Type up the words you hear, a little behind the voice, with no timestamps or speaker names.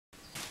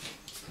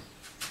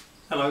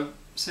Hello,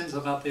 since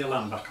I've had the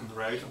Elan back on the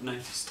road I've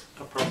noticed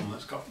a problem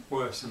that's got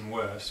worse and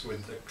worse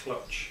with the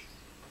clutch.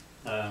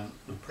 I'm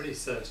pretty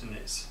certain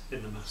it's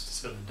in the master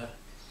cylinder.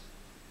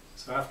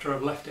 So after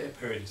I've left it a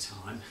period of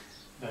time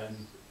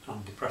and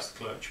depressed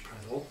the clutch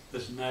pedal,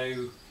 there's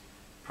no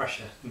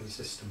pressure in the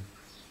system.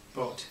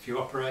 But if you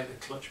operate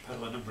the clutch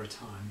pedal a number of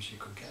times you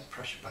could get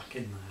pressure back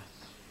in there.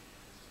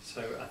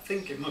 So I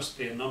think it must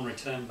be a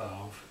non-return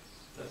valve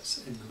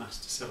that's in the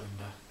master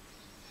cylinder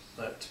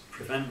that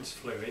prevents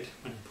fluid,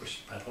 when you push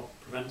the pedal,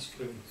 prevents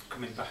fluid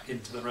coming back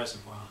into the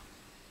reservoir.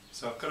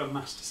 So I've got a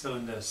master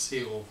cylinder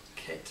seal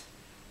kit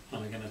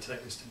and I'm going to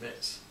take this to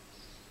bits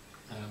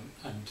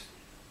and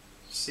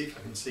see if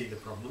I can see the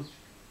problem.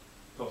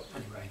 But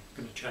anyway,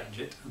 I'm going to change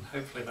it and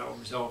hopefully that will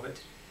resolve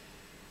it.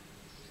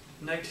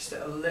 Noticed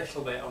it a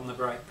little bit on the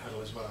brake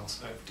pedal as well,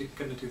 so I'm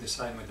going to do the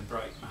same with the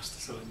brake master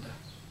cylinder.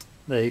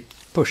 The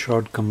push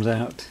rod comes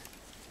out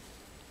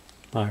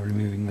by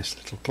removing this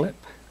little clip.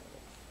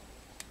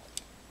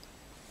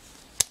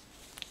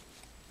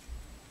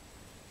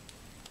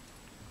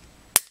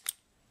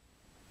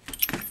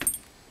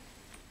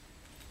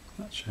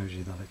 That shows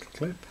you the little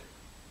clip.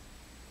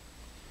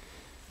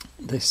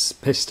 This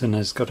piston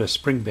has got a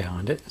spring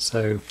behind it,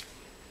 so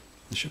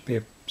there should be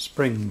a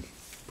spring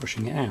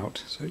pushing it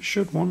out, so it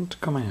should want to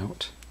come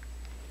out.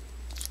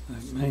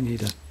 It may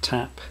need a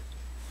tap,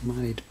 I might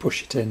need to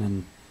push it in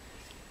and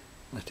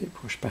let it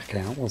push back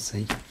out, we'll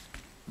see.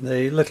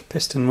 The little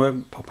piston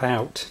won't pop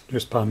out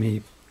just by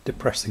me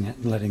depressing it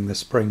and letting the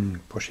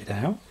spring push it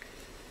out.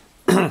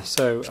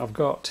 So I've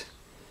got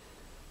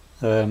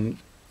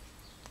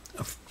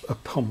a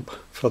pump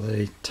for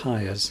the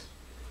tyres,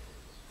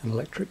 an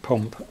electric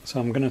pump, so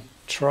I'm going to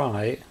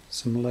try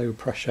some low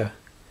pressure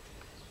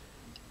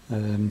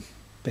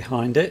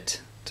behind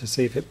it to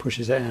see if it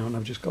pushes it out. And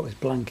I've just got this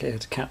blanket here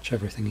to catch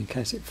everything in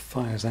case it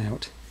fires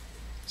out.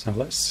 So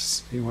let's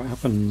see what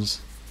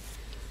happens.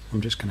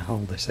 I'm just going to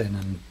hold this in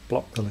and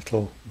block the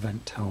little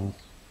vent hole.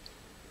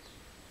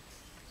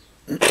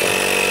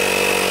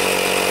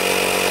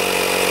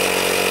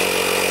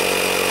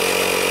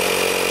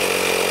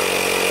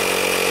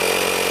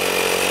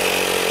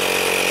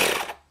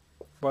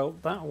 Well,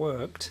 that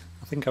worked.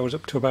 I think I was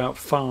up to about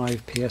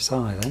 5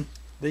 psi then.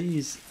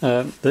 These,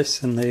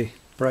 this and the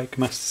brake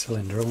master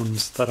cylinder are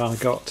ones that I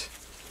got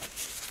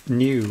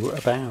new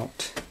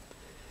about,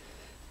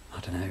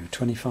 I don't know,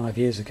 25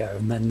 years ago,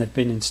 and then they've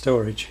been in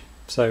storage.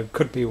 So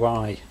could be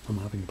why I'm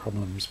having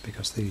problems,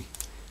 because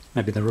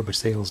maybe the rubber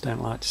seals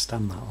don't like to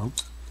stand that long.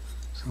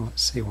 So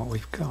let's see what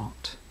we've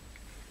got.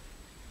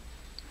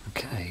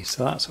 Okay,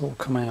 so that's all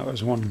come out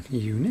as one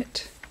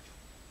unit.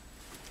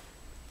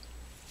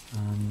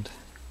 And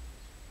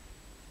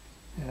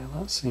yeah,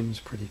 that seems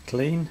pretty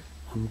clean.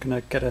 I'm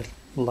going to get a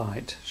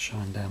light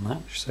shine down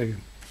that, so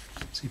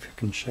see if I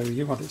can show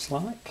you what it's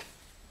like.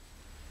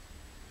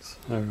 So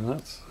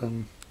that's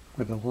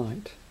with a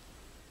light.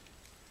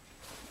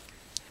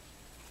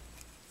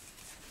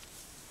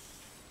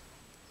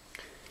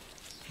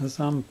 As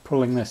I'm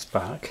pulling this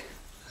back,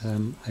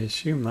 I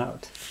assume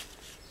that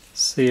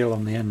seal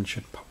on the end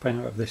should pop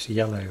out of this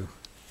yellow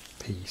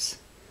piece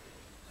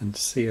and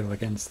seal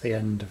against the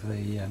end of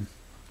the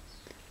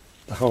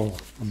hole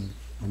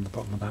on the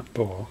bottom of that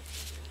bore.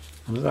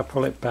 And as I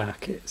pull it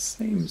back, it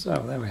seems,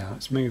 oh there we are,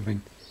 it's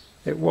moving.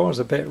 It was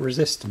a bit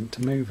resistant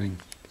to moving,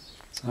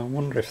 so I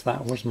wonder if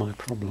that was my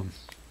problem.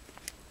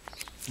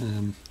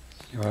 Anyway,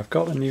 I've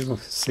got the new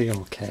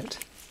seal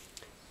kit.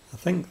 I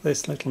think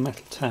this little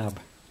metal tab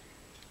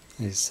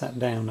is set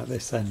down at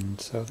this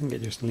end, so I think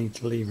it just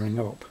needs levering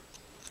up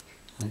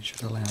and it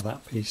should allow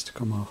that piece to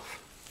come off.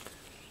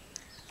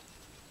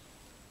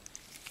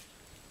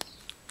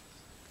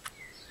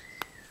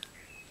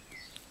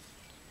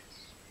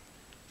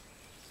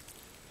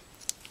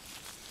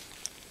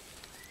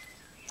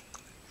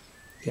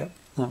 Yep,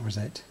 that was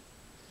it.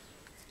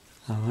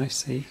 Oh, I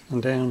see.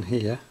 And down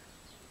here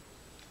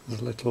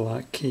there's a little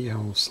like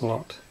keyhole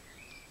slot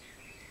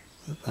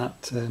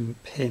that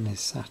pin is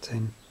sat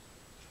in.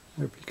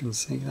 Hope you can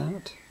see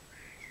that.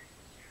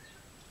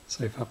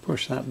 So if I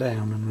push that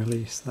down and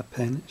release the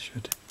pin, it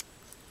should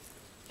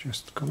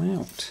just come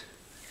out.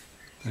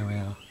 There we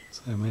are.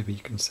 So maybe you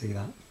can see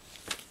that.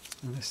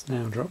 And this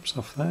now drops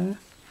off there.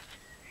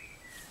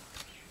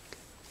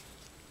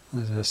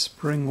 There's a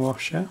spring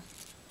washer.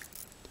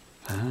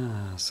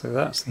 Ah, so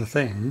that's the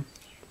thing.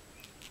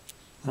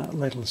 That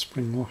little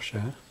spring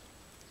washer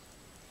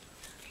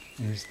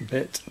is the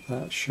bit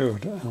that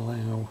should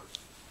allow,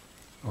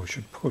 or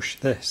should push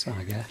this,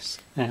 I guess,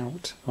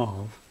 out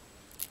of.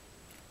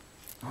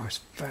 Oh, it's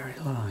very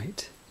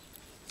light.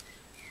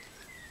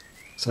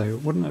 So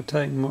it wouldn't have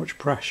taken much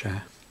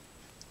pressure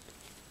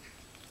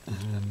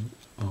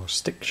or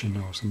stiction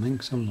or something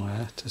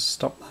somewhere to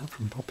stop that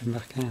from popping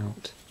back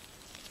out.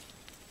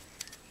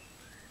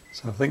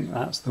 So I think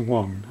that's the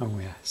one. Oh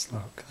yes,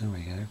 look, there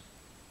we go.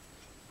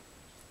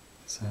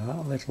 So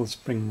that little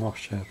spring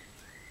washer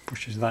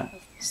pushes that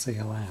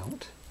seal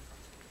out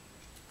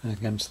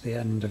against the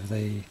end of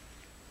the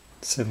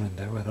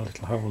cylinder where the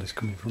little hole is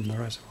coming from the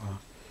reservoir.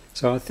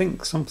 So I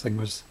think something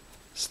was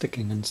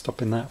sticking and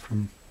stopping that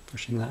from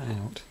pushing that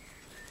out.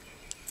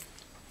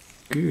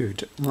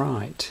 Good,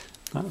 right,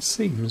 that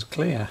seems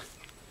clear.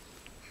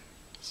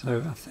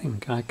 So I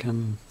think I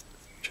can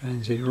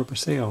change the rubber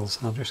seals.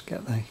 I'll just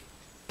get the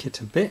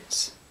kit of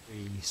bits.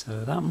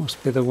 So that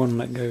must be the one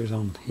that goes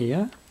on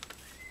here.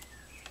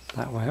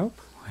 That way up.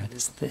 Where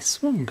does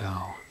this one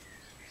go?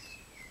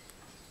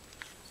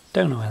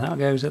 Don't know where that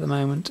goes at the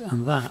moment,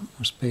 and that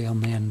must be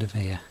on the end of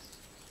here.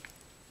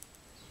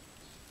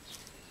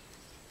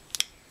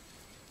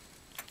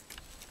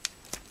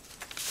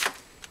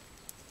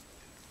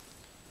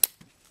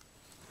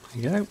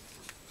 There you go.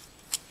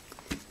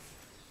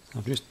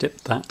 I've just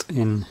dipped that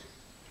in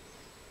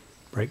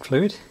brake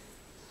fluid,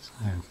 so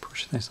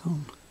push this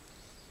on.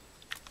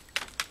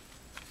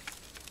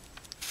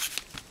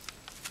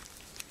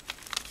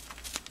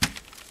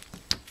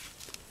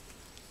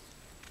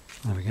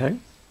 There we go.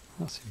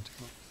 That seems to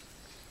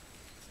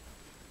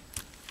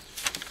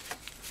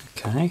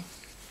go. Okay.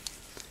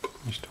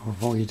 Just to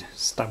avoid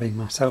stabbing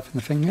myself in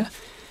the finger.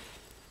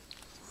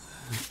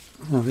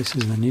 Now this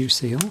is the new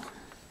seal,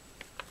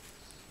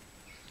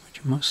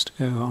 which must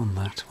go on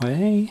that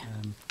way.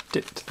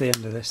 Dipped the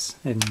end of this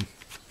in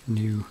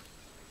new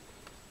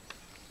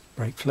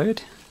brake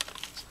fluid.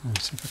 So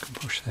let's see if I can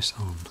push this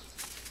on.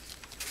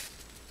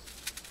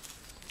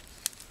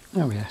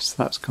 Oh yes,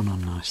 that's gone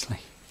on nicely.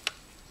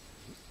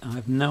 I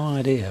have no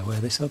idea where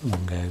this other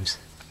one goes.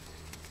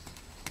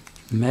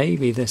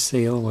 Maybe this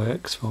seal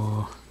works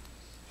for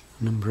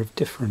a number of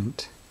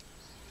different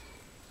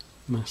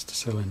master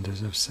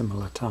cylinders of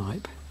similar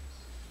type,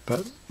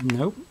 but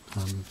nope,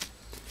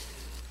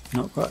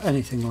 not got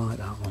anything like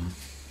that one.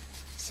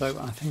 So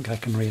I think I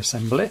can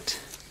reassemble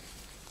it.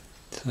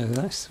 So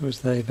this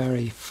was the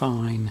very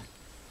fine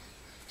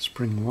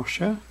spring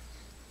washer,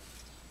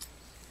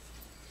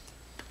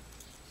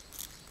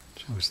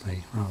 which was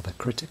the rather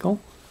critical.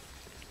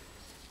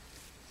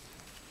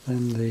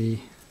 Then the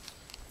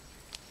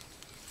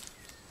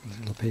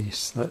little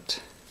piece that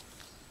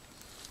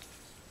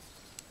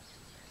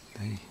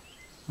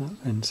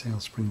end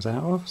seal springs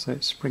out of, so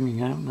it's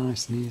springing out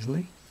nice and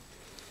easily.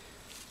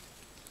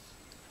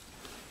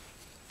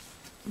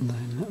 And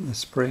then the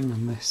spring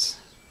on this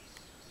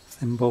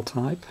thimble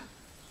type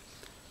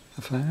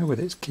affair with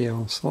its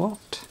keyhole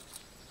slot.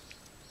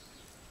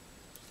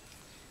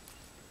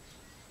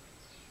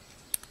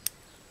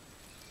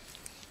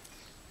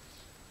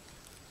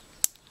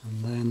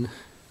 And then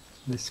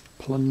this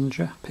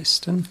plunger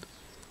piston,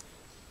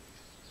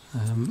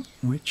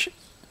 which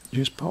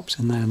just pops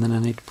in there, and then I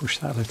need to push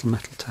that little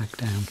metal tag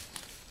down.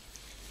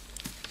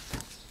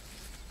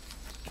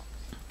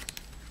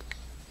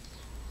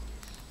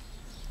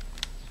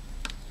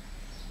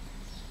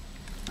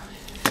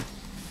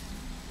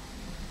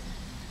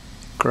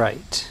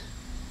 Great.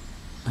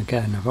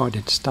 Again,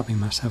 avoided stabbing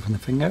myself in the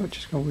finger, which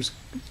is always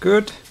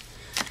good.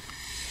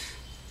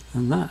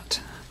 And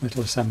that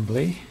little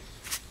assembly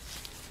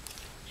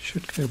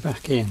should go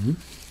back in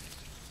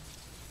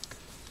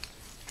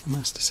the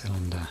master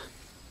cylinder.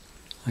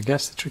 I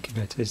guess the tricky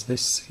bit is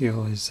this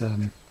seal is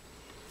a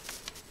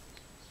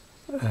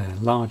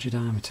larger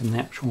diameter than the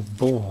actual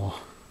bore.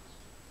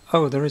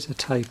 Oh, there is a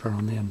taper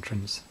on the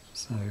entrance,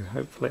 so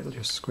hopefully it'll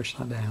just squish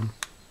that down.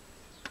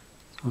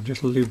 I'll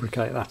just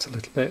lubricate that a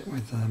little bit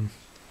with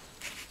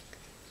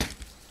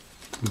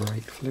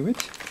brake fluid.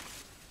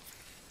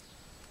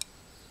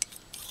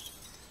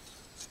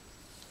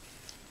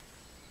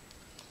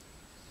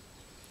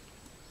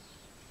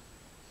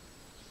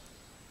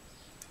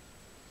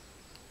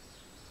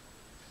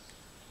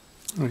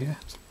 Oh yeah,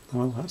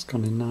 well that's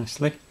gone in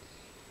nicely.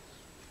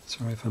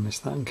 Sorry if I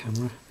missed that on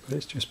camera, but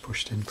it's just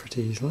pushed in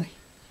pretty easily.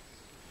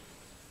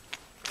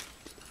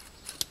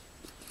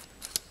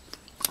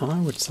 I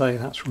would say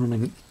that's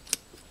running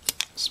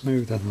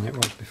smoother than it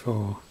was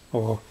before,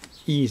 or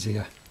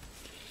easier,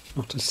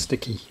 not as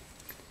sticky.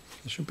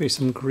 There should be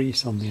some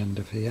grease on the end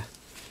of here,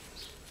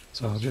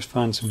 so I'll just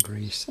find some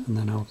grease and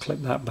then I'll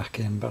clip that back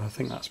in, but I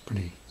think that's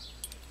pretty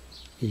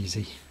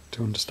easy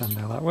to understand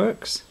how that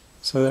works.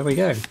 So there we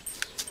go,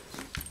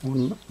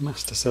 one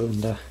master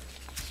cylinder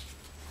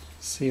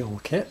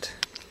seal kit.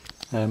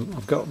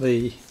 I've got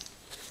the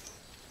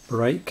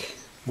brake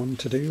one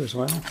to do as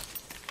well.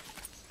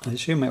 I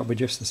assume it'll be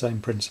just the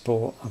same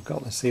principle. I've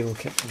got the seal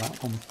kit for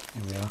that one.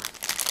 Here we are.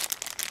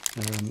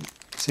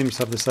 Seems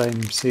to have the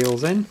same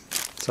seals in,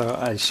 so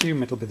I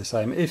assume it'll be the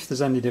same. If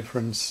there's any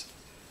difference,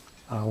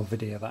 I'll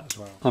video that as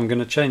well. I'm going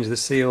to change the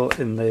seal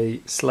in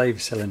the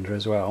slave cylinder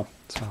as well,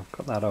 so I've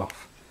got that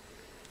off.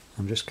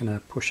 I'm just going to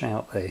push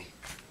out the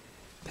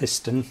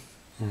piston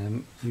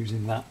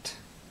using that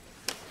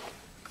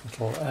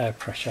little air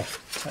pressure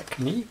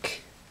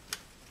technique.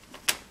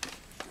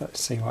 Let's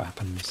see what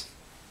happens.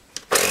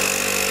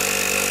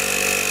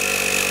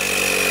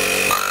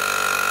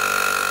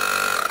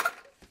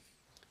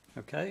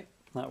 Okay,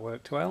 that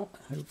worked well.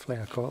 Hopefully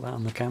I caught that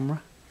on the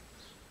camera.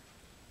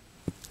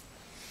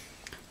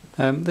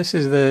 This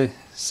is the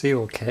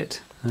seal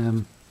kit.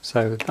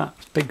 So that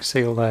big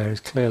seal there is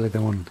clearly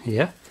the one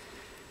here.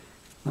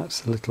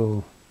 That's the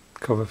little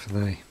cover for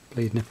the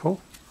bleed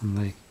nipple. and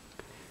the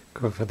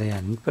cover for the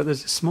end, but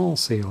there's a small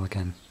seal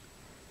again,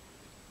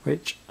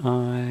 which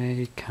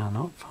I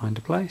cannot find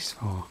a place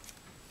for.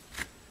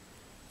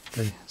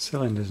 The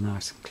cylinder's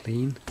nice and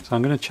clean, so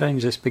I'm going to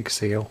change this big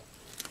seal.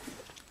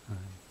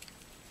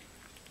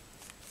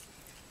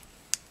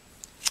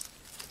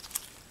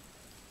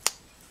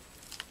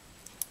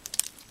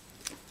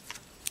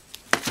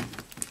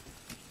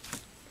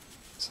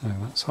 So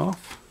that's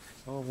off.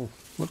 It all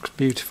looks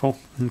beautiful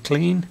and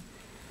clean.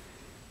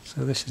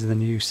 So this is the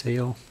new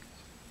seal,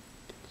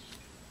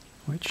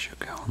 which should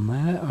go on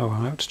there. Oh,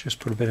 I have to just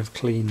put a bit of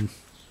clean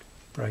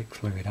brake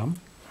fluid on.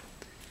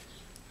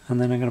 And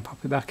then I'm going to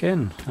pop it back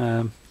in.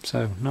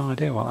 So no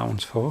idea what that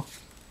one's for.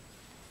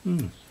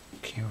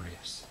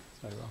 Curious.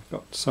 So I've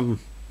got some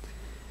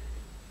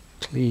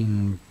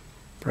clean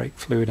brake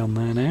fluid on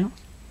there now.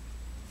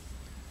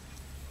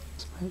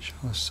 Let's make sure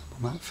there's some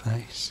on that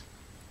face.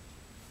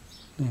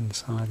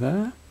 Inside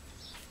there.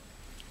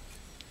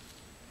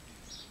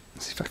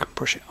 Let's see if I can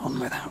push it on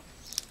without.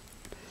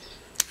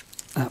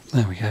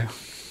 There we go.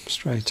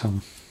 Straight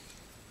on.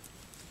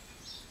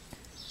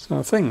 So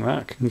I think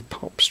that can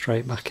pop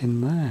straight back in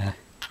there.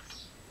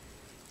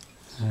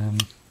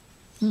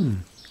 It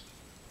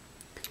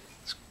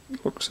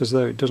looks as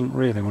though it doesn't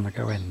really want to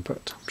go in,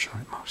 but I'm sure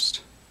it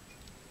must.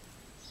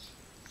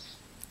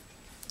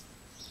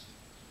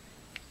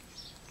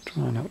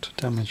 Try not to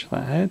damage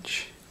that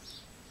edge.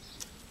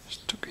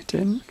 Just tuck it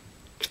in.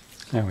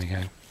 There we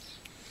go.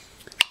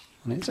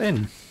 And it's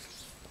in.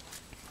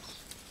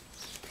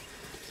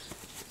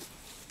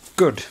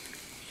 Good.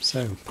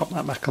 So pop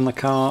that back on the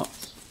cart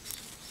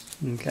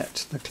and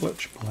get the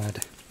clutch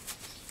bled.